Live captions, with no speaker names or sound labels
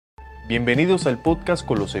Bienvenidos al podcast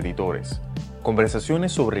con los editores.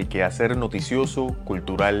 Conversaciones sobre el quehacer noticioso,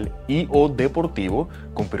 cultural y o deportivo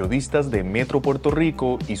con periodistas de Metro Puerto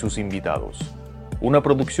Rico y sus invitados. Una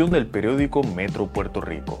producción del periódico Metro Puerto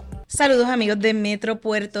Rico. Saludos amigos de Metro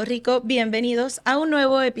Puerto Rico, bienvenidos a un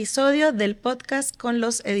nuevo episodio del podcast con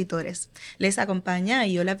los editores. Les acompaña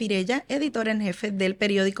Aiola Virella, editora en jefe del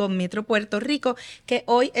periódico Metro Puerto Rico, que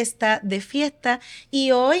hoy está de fiesta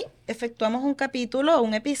y hoy efectuamos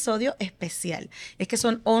un episodio especial. Es que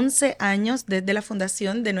son 11 años desde la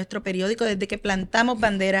fundación de nuestro periódico, desde que plantamos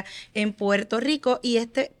bandera en Puerto Rico, y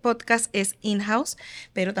este podcast es in-house,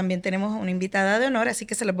 pero también tenemos una invitada de honor, así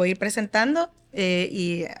que se los voy a ir presentando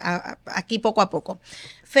aquí poco a poco.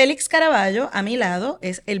 Félix Caraballo, a mi lado,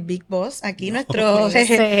 es el Big Boss, aquí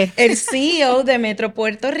el CEO de Metro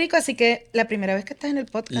Puerto Rico, así que la primera vez que estás en el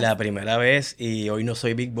podcast. La primera vez, y hoy no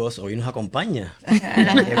soy Big Boss, hoy nos acompaña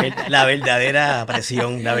la verdadera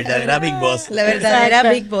presión, la verdadera Big Boss. La verdadera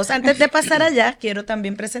Big Boss. Antes de pasar allá, quiero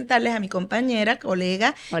también presentarles a mi compañera,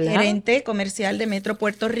 colega, gerente comercial de Metro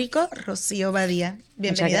Puerto Rico, Rocío Badía.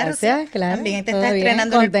 Bienvenida, muchas gracias, Rocío. claro. También te estás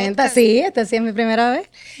estrenando contenta, en el podcast. Sí, esta sí es mi primera vez.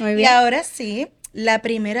 Muy bien. Y ahora sí, la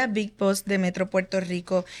primera Big Boss de Metro Puerto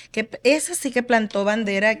Rico, que esa sí que plantó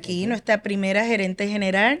bandera aquí, nuestra primera gerente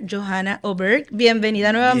general, Johanna Öberg.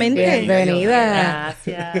 Bienvenida nuevamente. Bienvenida.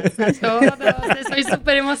 Gracias a todos. Estoy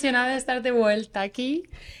súper emocionada de estar de vuelta aquí.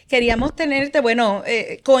 Queríamos tenerte,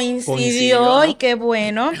 coincidió y qué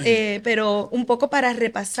bueno, pero un poco para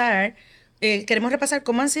repasar. Queremos repasar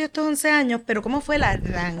cómo han sido estos 11 años, pero cómo fue el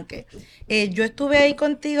arranque. Yo estuve ahí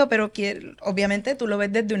contigo, pero obviamente tú lo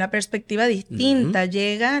ves desde una perspectiva distinta.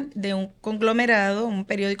 Llega de un conglomerado, un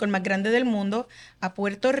periódico el más grande del mundo, a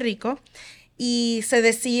Puerto Rico, y se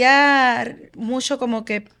decía mucho como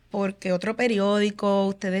que porque otro periódico,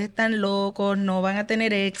 ustedes están locos, no van a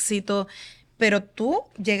tener éxito. Pero tú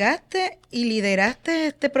llegaste y lideraste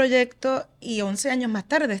este proyecto y 11 años más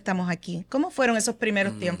tarde estamos aquí. ¿Cómo fueron esos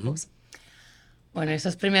primeros tiempos? Bueno,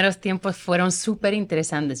 esos primeros tiempos fueron súper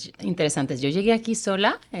interesantes. Yo llegué aquí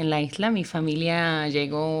sola en la isla, mi familia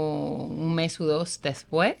llegó un mes o dos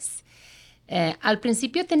después. Al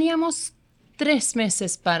principio teníamos 3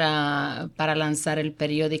 meses para lanzar el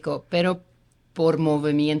periódico, pero por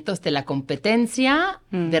movimientos de la competencia,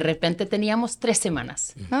 de repente teníamos 3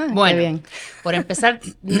 semanas. Qué bien. Por empezar,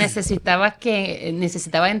 necesitaba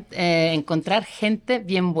encontrar gente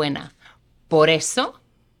bien buena. Por eso,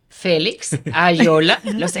 Félix, Aiola,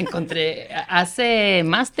 los encontré hace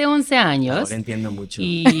más de 11 años. Ahora entiendo mucho.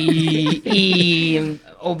 Y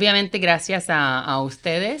obviamente gracias a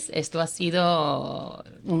ustedes, esto ha sido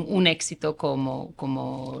un éxito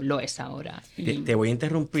como lo es ahora. Te voy a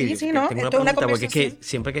interrumpir. Sí, no, tengo una pregunta, porque es que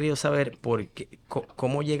siempre he querido saber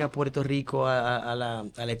cómo llega Puerto Rico a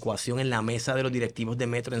la ecuación en la mesa de los directivos de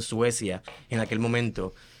Metro en Suecia en aquel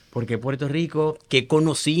momento. ¿Por qué Puerto Rico? ¿Qué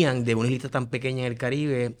conocían de una isla tan pequeña en el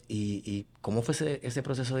Caribe? ¿Y cómo fue ese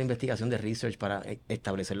proceso de investigación, de research para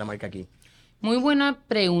establecer la marca aquí? Muy buena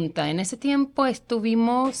pregunta. En ese tiempo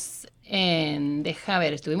estuvimos en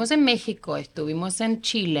México, estuvimos en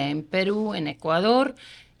Chile, en Perú, en Ecuador,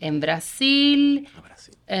 en Brasil.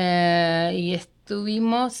 Y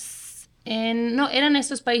estuvimos eran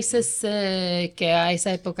esos países que a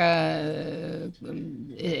esa época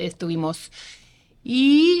estuvimos.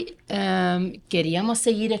 Y queríamos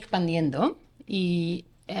seguir expandiendo y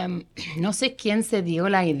no sé quién se dio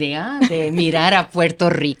la idea de mirar a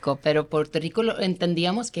Puerto Rico, pero Puerto Rico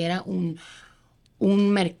entendíamos que era un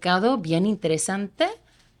mercado bien interesante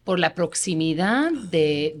por la proximidad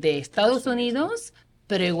de Estados Unidos,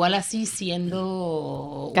 pero igual así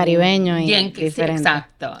siendo caribeño y diferente.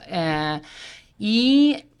 Exacto.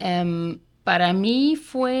 Para mí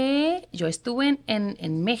yo estuve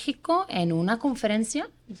en México en una conferencia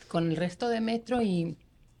con el resto de Metro y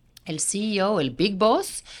el CEO, el Big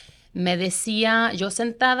Boss, me decía, yo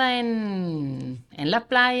sentada en la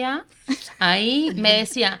playa, ahí me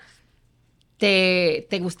decía,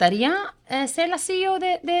 ¿te gustaría ser la CEO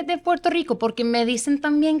de Puerto Rico? Porque me dicen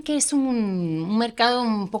también que es un mercado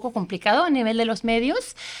un poco complicado a nivel de los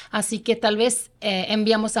medios, así que tal vez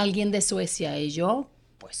enviamos a alguien de Suecia. Y yo,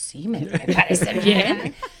 pues sí, me parece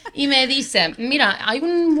bien. Y me dice, mira, hay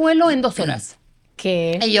un vuelo en 2 horas.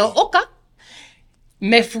 ¿Qué? Y yo, ok.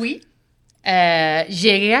 Me fui,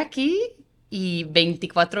 llegué aquí y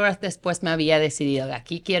 24 horas después me había decidido que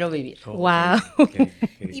aquí quiero vivir. ¡Wow!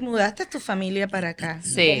 Y mudaste a tu familia para acá.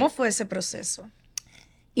 Sí. ¿Cómo fue ese proceso?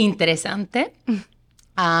 Interesante.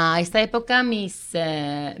 A esta época mis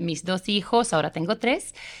 2 hijos, ahora tengo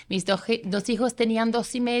 3, mis dos hijos tenían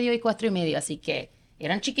 2 y medio y 4 y medio, así que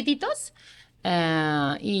eran chiquititos.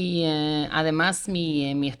 Además,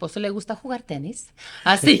 mi esposo le gusta jugar tenis,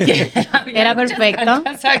 así que Era perfecto.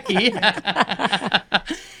 aquí.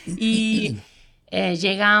 Y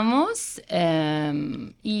llegamos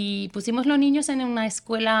y pusimos los niños en una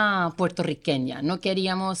escuela puertorriqueña. No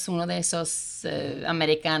queríamos uno de esos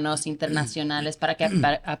americanos internacionales para que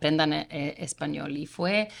aprendan español. Y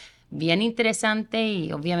fue bien interesante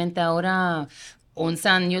y obviamente ahora, 11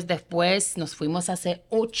 años después, nos fuimos hace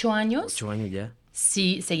 8 años. 8 años ya.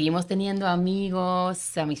 Sí, seguimos teniendo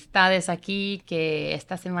amigos, amistades aquí, que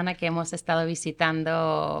esta semana que hemos estado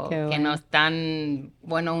visitando, Qué que bueno. nos dan,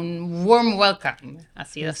 bueno, un warm welcome. Ha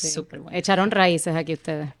sido Sí. súper bueno. Echaron raíces aquí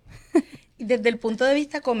ustedes. Desde el punto de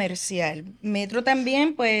vista comercial, Metro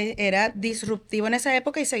también pues era disruptivo en esa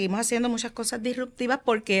época y seguimos haciendo muchas cosas disruptivas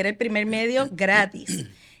porque era el primer medio gratis.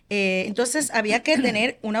 Entonces había que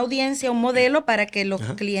tener una audiencia, un modelo para que los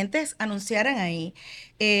clientes anunciaran ahí.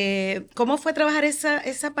 ¿Cómo fue trabajar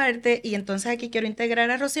esa parte? Y entonces aquí quiero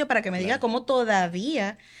integrar a Rocío para que me diga cómo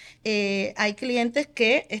todavía hay clientes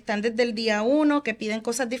que están desde el día 1, que piden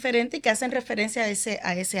cosas diferentes y que hacen referencia a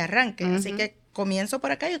ese arranque. Así que comienzo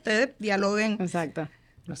por acá y ustedes dialoguen. Exacto.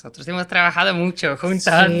 Nosotros hemos trabajado mucho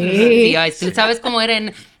juntas. Sí. Sí, tú sabes cómo era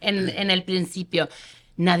en el principio.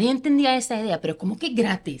 Nadie entendía esa idea, pero ¿cómo que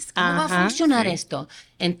gratis? ¿Cómo va a Ajá, funcionar esto?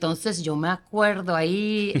 Entonces yo me acuerdo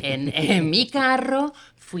ahí en mi carro,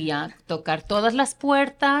 fui a tocar todas las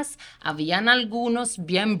puertas, habían algunos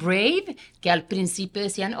bien brave que al principio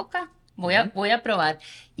decían, ok, voy a probar.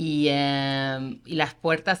 Y las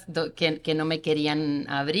puertas que no me querían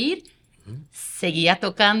abrir, seguía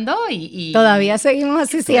tocando y Todavía seguimos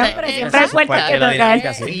así siempre. Siempre hay puertas que Parte de la tocar.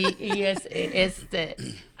 dinámica, sí. y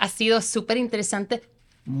ha sido súper interesante,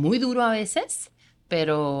 muy duro a veces,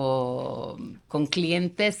 pero con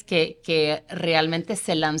clientes que realmente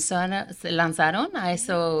se lanzaron a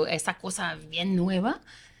esa cosa bien nueva,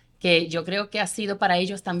 que yo creo que ha sido para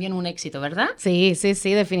ellos también un éxito, ¿verdad? Sí,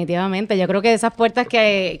 definitivamente. Yo creo que esas puertas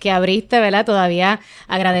que abriste, ¿verdad? Todavía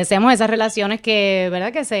agradecemos esas relaciones que,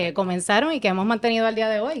 ¿verdad? Que se comenzaron y que hemos mantenido al día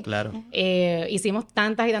de hoy. Claro. Hicimos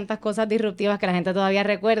tantas y tantas cosas disruptivas que la gente todavía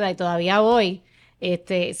recuerda y todavía hoy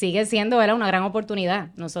sigue siendo, ¿verdad? Una gran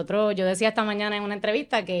oportunidad. Yo decía esta mañana en una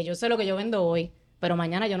entrevista que yo sé lo que yo vendo hoy, pero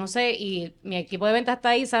mañana yo no sé, y mi equipo de ventas está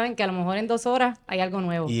ahí, saben que a lo mejor en 2 horas hay algo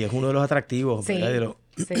nuevo. Y es uno de los atractivos, Sí, ¿verdad? sí.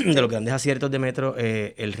 De los grandes aciertos de Metro,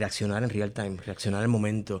 el reaccionar en real time, reaccionar al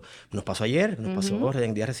momento. Nos pasó ayer, nos pasó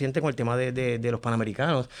en día reciente con el tema de los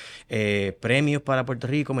Panamericanos. Premios para Puerto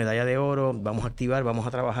Rico, medalla de oro. Vamos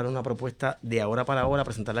a trabajar una propuesta de ahora para ahora,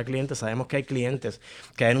 presentarla al cliente. Sabemos que hay clientes,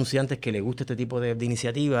 que hay anunciantes que les gusta este tipo de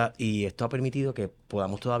iniciativa y esto ha permitido que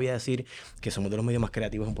podamos todavía decir que somos de los medios más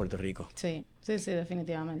creativos en Puerto Rico. Sí,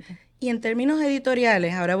 definitivamente. Y en términos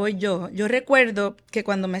editoriales, ahora voy yo recuerdo que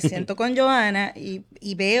cuando me siento con Johanna y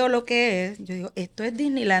veo lo que es, yo digo, esto es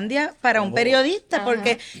Disneylandia para un periodista,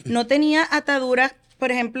 porque no tenía ataduras,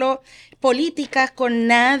 por ejemplo, políticas con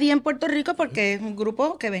nadie en Puerto Rico, porque es un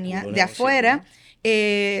grupo que venía de afuera.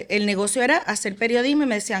 El negocio era hacer periodismo y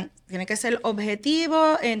me decían, tiene que ser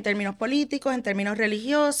objetivo en términos políticos, en términos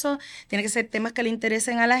religiosos, tiene que ser temas que le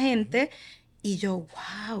interesen a la gente. Y yo,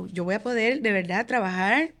 wow, yo voy a poder de verdad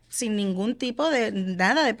trabajar sin ningún tipo de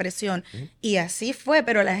nada de presión. Y así fue,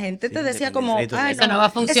 pero la gente te decía como, ay, Eso no va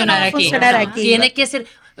a funcionar aquí. Tiene que ser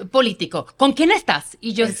político. ¿Con quién estás?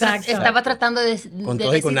 Y yo estaba tratando de Con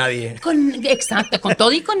todo decir, y con nadie. Exacto, con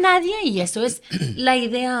todo y con nadie. Y eso es la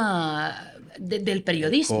idea del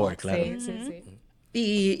periodismo. Core, claro. Sí.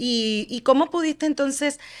 ¿Y cómo pudiste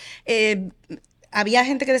entonces? Había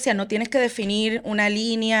gente que decía, no tienes que definir una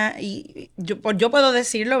línea, y yo puedo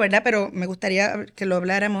decirlo, ¿verdad? Pero me gustaría que lo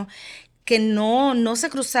habláramos, que no se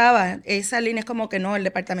cruzaba esa línea, es como que no, el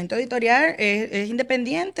departamento editorial es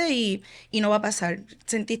independiente y no va a pasar.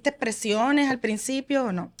 ¿Sentiste presiones al principio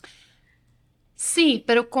o no? Sí,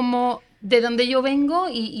 pero como de donde yo vengo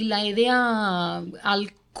y la idea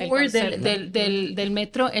al core del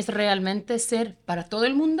Metro es realmente ser para todo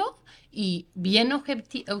el mundo y bien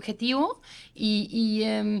objetivo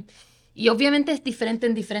y obviamente es diferente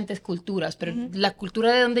en diferentes culturas, pero la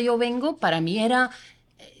cultura de donde yo vengo para mí era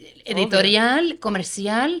editorial,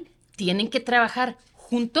 comercial, tienen que trabajar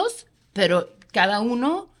juntos, pero cada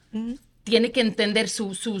uno tiene que entender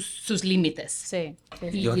sus límites. Sí.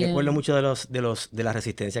 Yo recuerdo mucho de la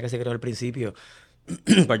resistencia que se creó al principio,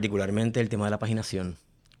 particularmente el tema de la paginación.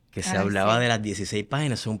 Que se hablaba de las 16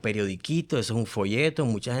 páginas, eso es un periodiquito, eso es un folleto,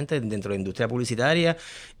 mucha gente dentro de la industria publicitaria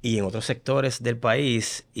y en otros sectores del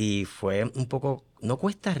país, y fue un poco no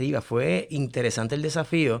cuesta arriba, fue interesante el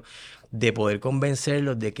desafío de poder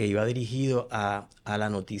convencerlos de que iba dirigido a la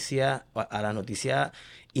noticia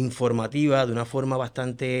informativa de una forma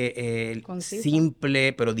bastante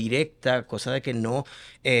simple, pero directa, cosa de que no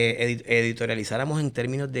editorializáramos en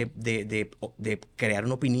términos de crear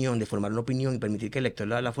una opinión, de formar una opinión y permitir que el lector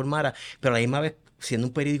la formara, pero a la misma vez, siendo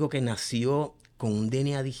un periódico que nació con un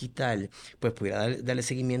DNA digital, pues pudiera darle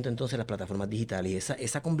seguimiento entonces a las plataformas digitales. Y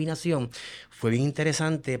esa combinación fue bien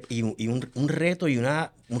interesante y un reto,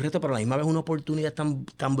 pero a la misma vez una oportunidad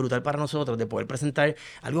tan brutal para nosotros de poder presentar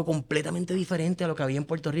algo completamente diferente a lo que había en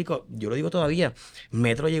Puerto Rico. Yo lo digo todavía,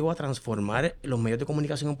 Metro llegó a transformar los medios de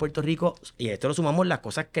comunicación en Puerto Rico, y a esto lo sumamos las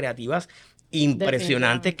cosas creativas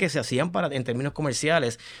impresionantes que se hacían en términos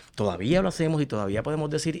comerciales. Todavía lo hacemos y todavía podemos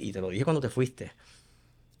decir, y te lo dije cuando te fuiste,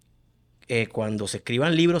 cuando se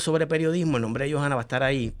escriban libros sobre periodismo, el nombre de Johanna va a estar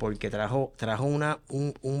ahí porque trajo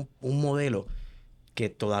un modelo que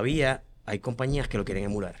todavía hay compañías que lo quieren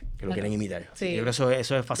emular, que lo quieren imitar. Sí. Yo creo que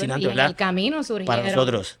eso es fascinante, ¿verdad? Y en el camino surgieron para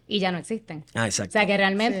nosotros. Y ya no existen. Exacto. O sea, que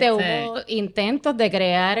realmente hubo intentos de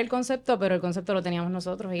crear el concepto, pero el concepto lo teníamos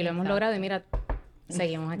nosotros y lo hemos logrado. Y mira,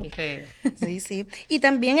 seguimos aquí. Sí. Y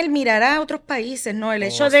también el mirar a otros países, ¿no? El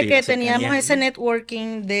hecho de que teníamos ese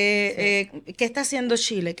networking de qué está haciendo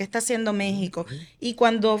Chile, qué está haciendo México. Y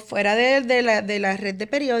cuando fuera de la red de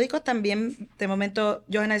periódicos, también de momento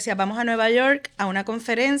Johanna decía, vamos a Nueva York a una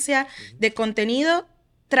conferencia de contenido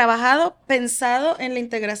trabajado, pensado en la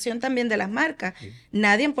integración también de las marcas.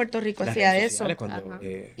 Nadie en Puerto Rico hacía eso.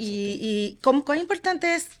 Y cuán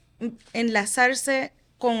importante es enlazarse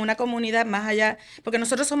con una comunidad más allá, porque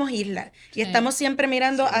nosotros somos islas y estamos siempre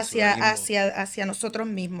mirando hacia nosotros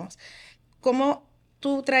mismos. ¿Cómo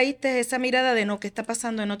tú traíste esa mirada de qué está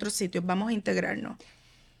pasando en otros sitios? Vamos a integrarnos.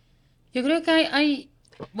 Yo creo que hay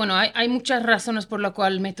muchas razones por las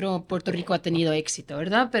cuales Metro Puerto Rico ha tenido éxito,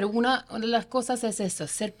 ¿verdad? Pero una de las cosas es eso,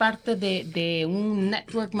 ser parte de un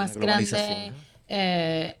network más grande.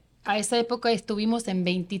 A esa época estuvimos en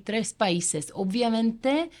 23 países.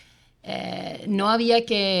 Obviamente, no había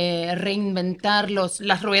que reinventar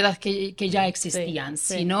las ruedas que ya existían,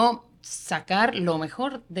 sino sacar lo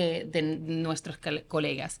mejor de nuestros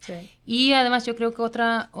colegas. Sí. Y además yo creo que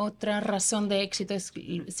otra razón de éxito es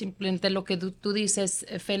simplemente lo que tú dices,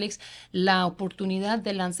 Félix, la oportunidad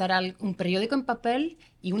de lanzar un periódico en papel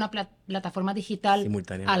y una plataforma digital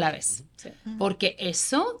a la vez. Sí. Porque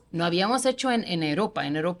eso no habíamos hecho en Europa.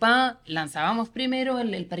 En Europa lanzábamos primero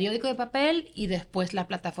el periódico de papel y después la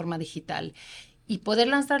plataforma digital. Y poder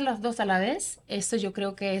lanzar las dos a la vez, eso yo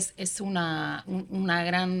creo que es una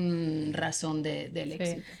gran razón del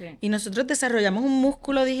éxito. Sí. Y nosotros desarrollamos un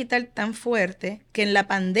músculo digital tan fuerte que en la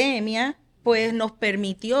pandemia pues nos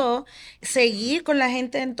permitió seguir con la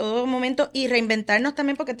gente en todo momento y reinventarnos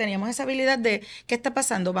también porque teníamos esa habilidad de ¿qué está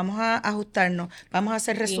pasando? Vamos a ajustarnos, vamos a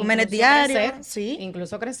hacer resúmenes diarios. Sí.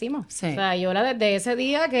 Incluso crecimos. Sí. O sea, yo desde ese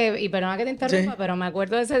día, y perdona que te interrumpa, pero me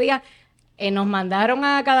acuerdo de ese día, nos mandaron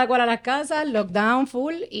a cada cual a las casas, lockdown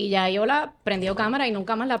full, y ya Aiola prendió cámara y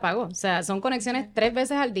nunca más la apagó. O sea, son conexiones 3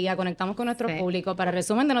 veces al día, conectamos con nuestro público para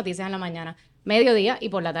resumen de noticias en la mañana, mediodía y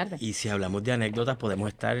por la tarde. Y si hablamos de anécdotas, podemos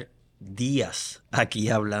estar días aquí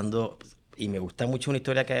hablando, y me gusta mucho una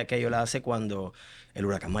historia que Aiola hace cuando el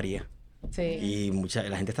huracán María. Sí. Y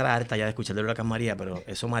la gente estará harta ya de escuchar del huracán María, pero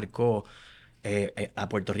eso marcó a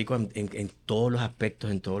Puerto Rico en todos los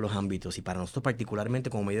aspectos, en todos los ámbitos, y para nosotros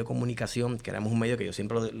particularmente como medio de comunicación, que éramos un medio que yo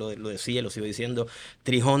siempre lo decía, lo sigo diciendo,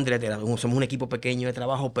 300, somos un equipo pequeño de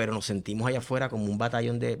trabajo, pero nos sentimos allá afuera como un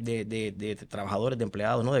batallón de trabajadores, de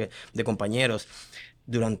empleados, ¿no? de compañeros.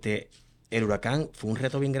 Durante el huracán fue un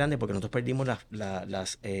reto bien grande porque nosotros perdimos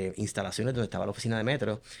las instalaciones donde estaba la oficina de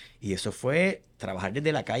Metro, y eso fue trabajar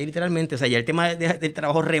desde la calle literalmente. O sea, ya el tema del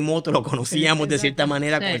trabajo remoto lo conocíamos de cierta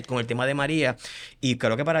manera con el tema de María, y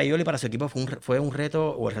creo que para Aiola y para su equipo fue un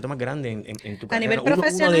reto, o el reto más grande en tu carrera. A nivel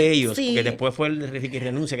profesional, uno de ellos, porque después fue el que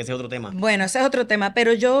renuncia, que ese es otro tema. Bueno, ese es otro tema,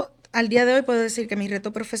 pero yo al día de hoy puedo decir que mi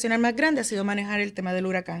reto profesional más grande ha sido manejar el tema del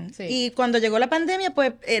huracán. Sí. Y cuando llegó la pandemia,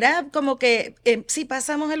 pues era como que si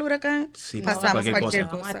pasamos el huracán, pasamos cualquier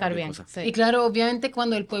cosa. Vamos a estar bien. Sí. Y claro, obviamente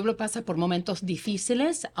cuando el pueblo pasa por momentos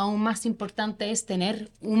difíciles, aún más importante es tener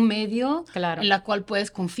un medio en la cual puedes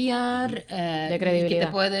confiar, de credibilidad, que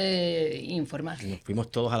te puede informar. Nos fuimos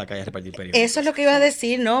todos a la calle a repartir periódicos. Eso es lo que iba a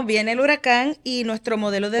decir, ¿no? Viene el huracán y nuestro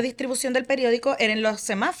modelo de distribución del periódico eran los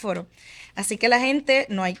semáforos. Así que la gente,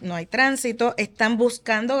 no hay tránsito, están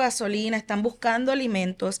buscando gasolina, están buscando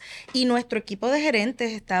alimentos, y nuestro equipo de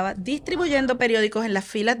gerentes estaba distribuyendo periódicos en las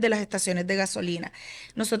filas de las estaciones de gasolina.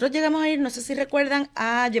 Nosotros llegamos a ir, no sé si recuerdan,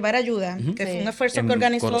 a llevar ayuda, que fue un esfuerzo que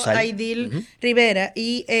organizó Aiola Virella,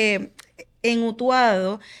 y en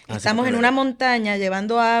Utuado, estamos en sí, una montaña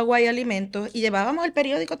llevando agua y alimentos y llevábamos el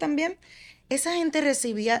periódico también. Esa gente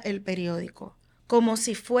recibía el periódico como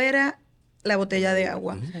si fuera la botella de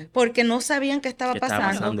agua, porque no sabían qué estaba ¿Qué estaba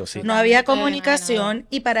pasando, pasando? Sí. no había Totalmente comunicación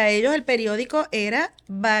y para ellos el periódico era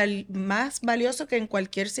más valioso que en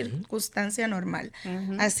cualquier circunstancia normal.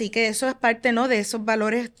 Así que eso es parte, ¿no?, de esos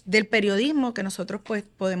valores del periodismo que nosotros pues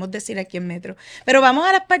podemos decir aquí en Metro. Pero vamos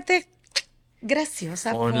a las partes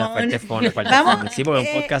graciosas. La parte fun, la parte Vamos, fun. Sí, porque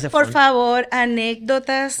un podcast es por fun. favor,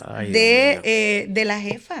 anécdotas Ay, Dios mío. de la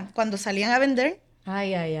jefa cuando salían a vender.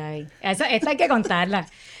 Ay, ay, ay. Esta hay que contarla.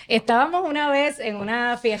 Estábamos una vez en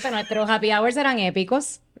una fiesta, nuestros happy hours eran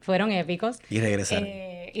épicos, fueron épicos. Y regresar.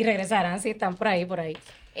 Y regresarán, sí, están por ahí, por ahí.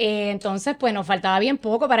 Entonces, pues nos faltaba bien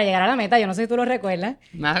poco para llegar a la meta, yo no sé si tú lo recuerdas.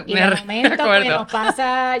 Y de momento, pues, acuerdo. nos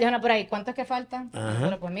pasa, Johanna, por ahí, ¿cuánto es que falta? Ajá.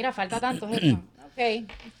 Pero pues mira, falta tanto, jefa. Ok.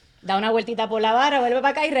 Da una vueltita por la barra, vuelve para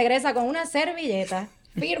acá y regresa con una servilleta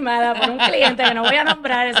firmada por un cliente que no voy a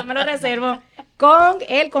nombrar, eso me lo reservo, con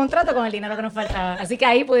el contrato, con el dinero que nos faltaba. Así que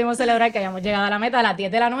ahí pudimos celebrar que habíamos llegado a la meta a las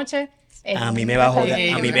 10 de la noche. A mí me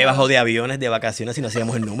bajó de aviones de vacaciones y no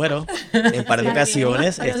hacíamos el número en un par de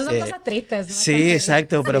ocasiones. Pero eso son cosas tristes. ¿no? Sí,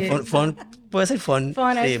 exacto, pero Sí. puede ser fun.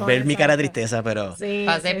 Fun es Sí, fun, ver mi cara de exacto. tristeza, pero Sí,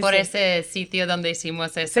 Pasé sí, por sí. ese sitio donde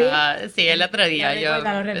hicimos esa... Sí, el otro día.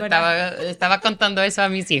 Lo recuerda. Estaba contando eso a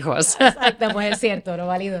mis hijos. Exacto, pues es cierto, lo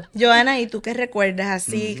válido. Johanna, ¿y tú qué recuerdas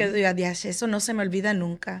así? Que tú digas, "Diache, eso no se me olvida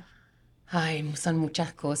nunca". Ay, son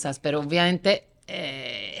muchas cosas, pero obviamente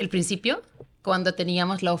el principio, cuando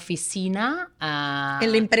teníamos la oficina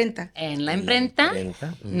En la imprenta. en la imprenta,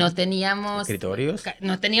 no teníamos escritorios.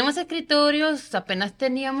 no teníamos escritorios, apenas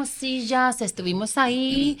teníamos sillas, estuvimos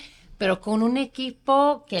ahí, pero con un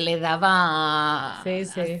equipo que le daba Sí,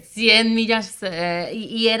 sí. 100 millas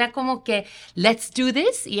y era como que let's do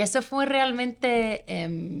this, y eso fue realmente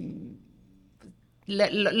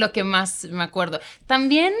lo que más me acuerdo.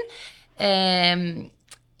 También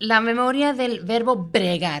la memoria del verbo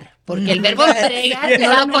bregar, porque el verbo bregar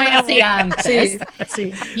no lo conocía antes.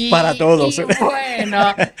 Sí. Para todos. Y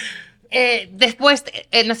bueno, después,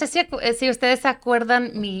 no sé si ustedes se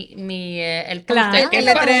acuerdan el Claro, póster que el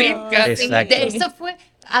fue letrero. Exacto. eso fue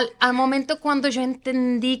al momento cuando yo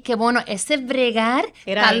entendí que, bueno, ese bregar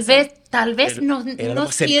Era tal vez Era no lo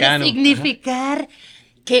más quiere cercano. significar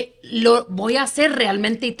que lo voy a hacer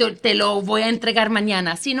realmente y te lo voy a entregar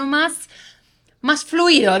mañana, sino más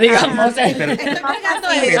fluido, digamos. Pero, Estoy entregando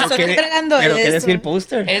eso, estoy entregando pero ¿qué eso. decía el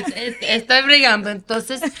póster? Estoy bregando.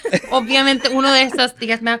 Entonces, obviamente, uno de esos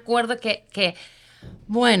días me acuerdo que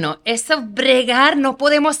bueno, eso bregar, no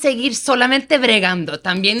podemos seguir solamente bregando.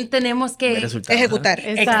 También tenemos que Ver resultados, ejecutar.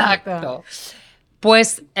 Exacto.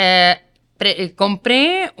 Pues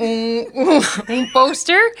compré un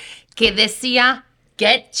póster que decía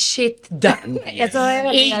Get Shit Done. Eso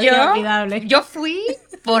es Y inolvidable. yo fui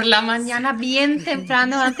por la mañana bien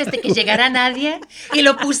temprano antes de que llegara nadie y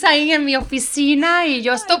lo puse ahí en mi oficina y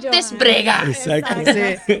yo stop this brega. Exacto.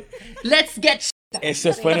 Let's get shit.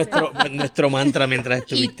 Ese fue nuestro mantra mientras Y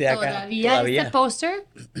estuviste acá. todavía este póster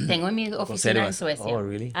tengo en mi oficina en Conservas. Suecia. Oh,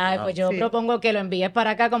 really? Ay, pues yo Sí. propongo que lo envíes para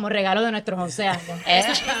acá como regalo de nuestros 11 años.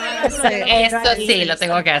 Eso sí, lo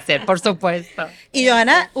tengo que hacer, por supuesto. Y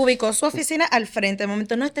Johanna ubicó su oficina al frente. De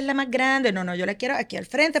momento, no, esta es la más grande. No, yo la quiero aquí al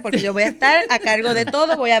frente porque yo voy a estar a cargo de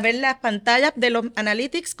todo. Voy a ver las pantallas de los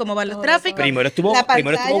analytics, cómo van los tráficos. Primero estuvo la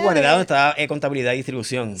guardado, pantalla estaba contabilidad y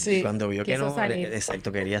distribución. Sí. Cuando vio que Quiso no, salir.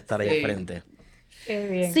 exacto, quería estar ahí Sí. al frente. Qué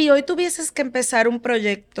bien. Si hoy tuvieses que empezar un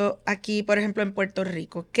proyecto aquí, por ejemplo, en Puerto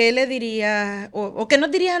Rico, ¿qué le dirías o qué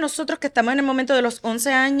nos dirías a nosotros que estamos en el momento de los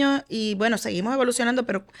 11 años y, bueno, seguimos evolucionando,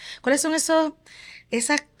 pero ¿cuáles son esos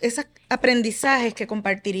aprendizajes que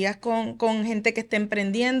compartirías con gente que esté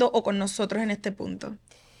emprendiendo o con nosotros en este punto?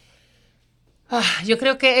 Yo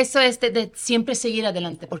creo que eso es de siempre seguir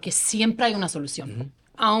adelante, porque siempre hay una solución.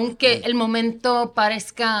 Aunque el momento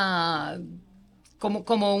parezca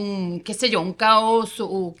como un, qué sé yo, un caos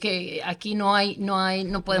o que aquí no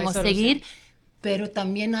podemos solución. seguir, pero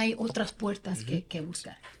también hay otras puertas que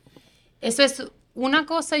buscar. Eso es una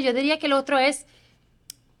cosa. Yo diría que lo otro es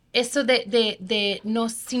eso de no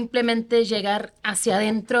simplemente llegar hacia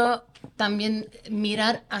adentro, también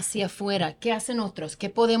mirar hacia afuera. ¿Qué hacen otros? ¿Qué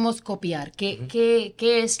podemos copiar? ¿Qué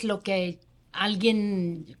es lo que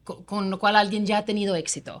con lo cual alguien ya ha tenido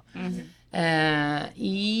éxito?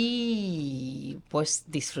 Y pues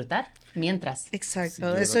disfrutar mientras. Exacto,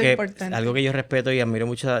 Yo eso creo es que importante. Algo que yo respeto y admiro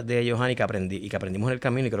mucho de Johanna y que aprendimos en el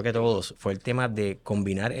camino, y creo que todos, fue el tema de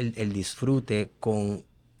combinar el disfrute con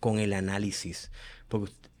el análisis.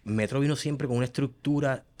 Porque Metro vino siempre con una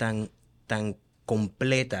estructura tan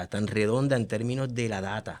completa, tan redonda en términos de la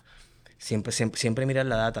data. Siempre mirar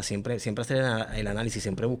la data, siempre hacer el análisis,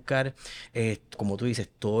 siempre buscar, como tú dices,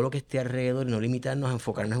 todo lo que esté alrededor, no limitarnos a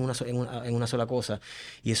enfocarnos en una sola cosa.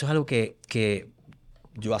 Y eso es algo que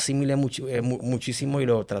yo asimilé muchísimo y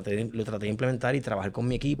lo traté de implementar y trabajar con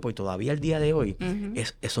mi equipo, y todavía al día de hoy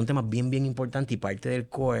son temas bien importantes y parte del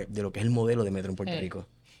core de lo que es el modelo de Metro en Puerto Rico.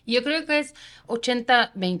 Yo creo que es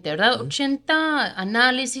 80-20, ¿verdad? 80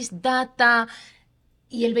 análisis, data,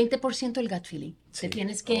 y el 20% el gut feeling. Sí. Te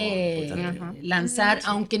tienes que lanzar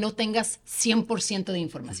aunque no tengas 100% de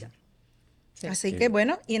información. Sí. Así que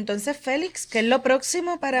bueno, y entonces Félix, ¿qué es lo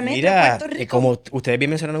próximo para Metro Puerto Rico? Como ustedes bien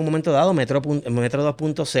mencionaron en un momento dado, Metro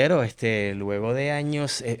 2.0, luego de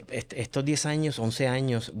años, estos 10 años, 11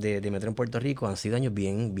 años de Metro en Puerto Rico han sido años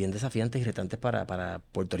bien desafiantes y retantes para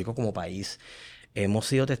Puerto Rico como país. Hemos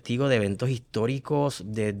sido testigos de eventos históricos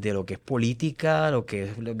de lo que es política, lo que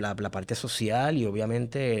es la parte social y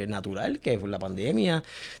obviamente natural, que es la pandemia,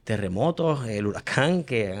 terremotos, el huracán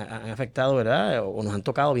que han afectado, ¿verdad? O nos han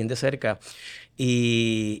tocado bien de cerca.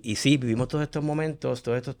 Y sí, vivimos todos estos momentos,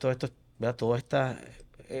 todos estos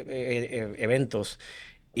eventos.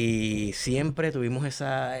 Y siempre tuvimos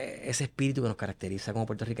ese espíritu que nos caracteriza como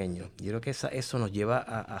puertorriqueños. Yo creo que eso nos lleva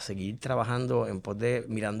a seguir trabajando en pos de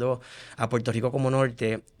mirando a Puerto Rico como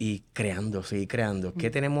norte y seguir creando. ¿Qué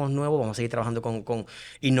tenemos nuevo? Vamos a seguir trabajando con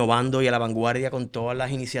innovando y a la vanguardia con todas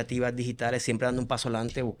las iniciativas digitales, siempre dando un paso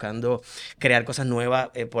adelante, buscando crear cosas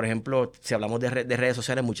nuevas. Por ejemplo, si hablamos de redes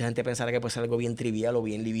sociales, mucha gente pensará que puede ser algo bien trivial o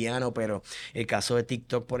bien liviano, pero el caso de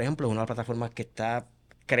TikTok, por ejemplo, es una de las plataformas que está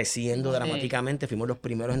creciendo dramáticamente. Fuimos los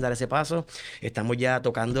primeros en dar ese paso. Estamos ya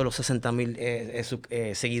tocando los 60,000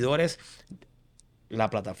 seguidores. La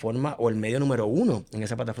plataforma o el medio número 1 en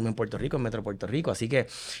esa plataforma en Puerto Rico, en Metro Puerto Rico. Así que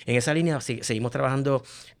en esa línea seguimos trabajando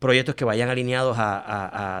proyectos que vayan alineados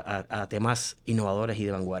a temas innovadores y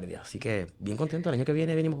de vanguardia. Así que bien contento. El año que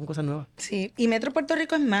viene venimos con cosas nuevas. Sí, y Metro Puerto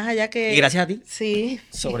Rico es más allá que... Y gracias a ti. Sí.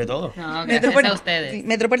 Sobre todo. No, gracias a ustedes. Sí,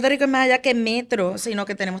 Metro Puerto Rico es más allá que Metro, sino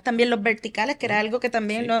que tenemos también los verticales, que era algo que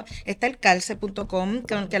también está el calce.com,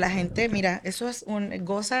 que la gente, mira, eso es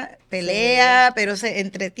goza, pelea, pero se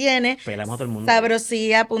entretiene. Pelamos a todo el mundo.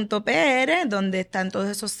 Sabrosía.pr, donde están todos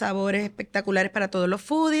esos sabores espectaculares para todos los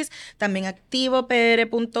foodies. También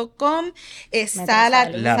activopr.com.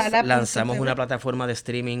 Lanzamos una plataforma de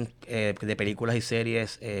streaming de películas y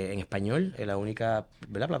series en español, la única,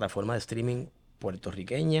 ¿verdad?, plataforma de streaming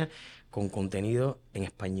puertorriqueña con contenido en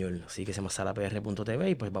español. Así que se llama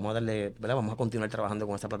salapr.tv y pues vamos a darle, ¿verdad?, vamos a continuar trabajando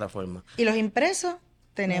con esta plataforma. ¿Y los impresos?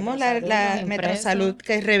 Tenemos la Metro Salud,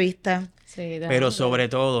 que es revista. Sí, pero sobre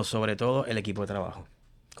todo el equipo de trabajo.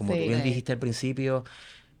 Como tú bien dijiste al principio,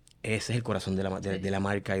 ese es el corazón de la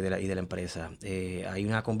marca y de la empresa. Hay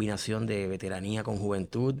una combinación de veteranía con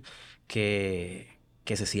juventud que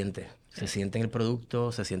se siente. Se siente en el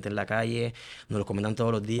producto, se siente en la calle, nos lo comentan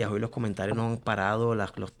todos los días. Hoy los comentarios no han parado,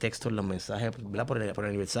 los textos, los mensajes, ¿verdad?, por el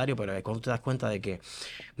aniversario, pero es cuando te das cuenta de que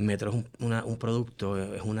Metro es un producto,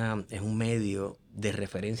 es un medio de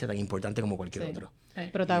referencia tan importante como cualquier otro.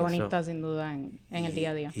 Protagonista, sin duda, en el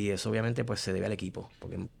día a día. Y eso obviamente pues se debe al equipo.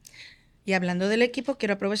 Y hablando del equipo,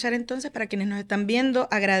 quiero aprovechar entonces para quienes nos están viendo,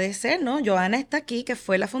 agradecer, ¿no? Johanna está aquí, que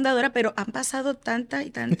fue la fundadora, pero han pasado tanta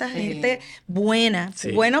y tanta gente buena,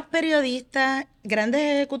 buenos periodistas, grandes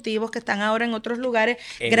ejecutivos que están ahora en otros lugares,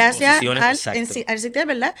 gracias al CITES,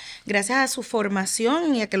 ¿verdad? Gracias a su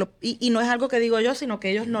formación y a que y no es algo que digo yo, sino que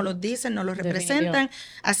ellos nos lo dicen, nos lo representan.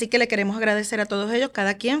 Así que le queremos agradecer a todos ellos.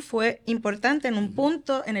 Cada quien fue importante en un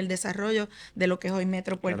punto en el desarrollo de lo que es hoy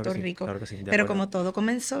Metro Puerto Rico. Claro que sí, pero como todo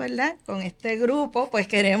comenzó, ¿verdad?, con este grupo, pues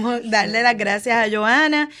queremos darle las gracias a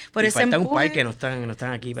Johanna por ese empuje. Falta un par que no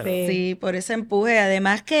están aquí. Pero... Sí, por ese empuje.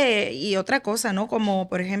 Además y otra cosa, ¿no? Como,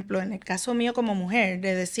 por ejemplo, en el caso mío como mujer,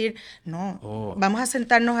 de decir, no, vamos a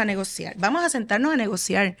sentarnos a negociar.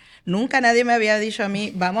 Nunca nadie me había dicho a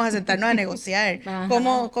mí, vamos a sentarnos a negociar.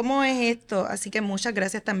 ¿Cómo es esto? Así que muchas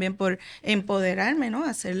gracias también por empoderarme, ¿no?,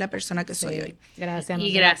 a ser la persona que soy hoy. Gracias.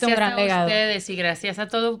 Y gracias a ustedes y gracias a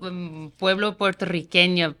todo el pueblo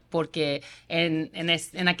puertorriqueño, porque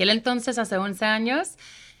en aquel entonces, hace 11 años,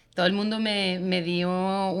 todo el mundo me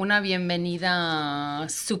dio una bienvenida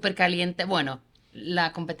súper caliente. Bueno,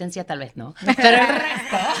 la competencia tal vez no, pero el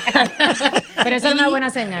resto. Pero eso es una buena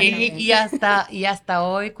señal. Y hasta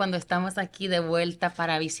hoy, cuando estamos aquí de vuelta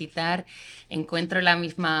para visitar, encuentro las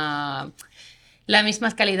mismas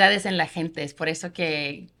calidades en la gente. Es por eso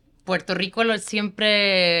que Puerto Rico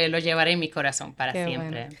siempre lo llevaré en mi corazón para Qué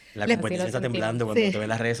siempre. bueno. La Les competencia pido está sentido. temblando cuando Sí. te ves en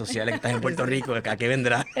las redes sociales que estás en Puerto Rico, ¿a qué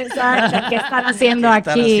vendrá? Exacto, ¿qué están haciendo ¿Qué aquí?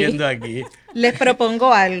 están haciendo aquí? Les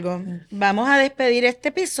propongo algo. Vamos a despedir este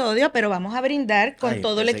episodio, pero vamos a brindar con Ay,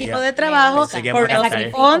 todo el pensé equipo que- de trabajo pensé que por iba a los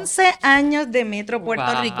cantar. 11 años de Metro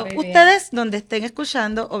Puerto Wow. Rico. Muy bien. Ustedes, donde estén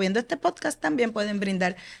escuchando o viendo este podcast, también pueden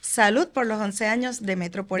brindar salud por los 11 años de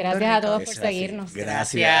Metro Puerto Gracias a Rico. todos por Eso es así. seguirnos.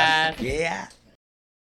 Gracias. Gracias. Yeah.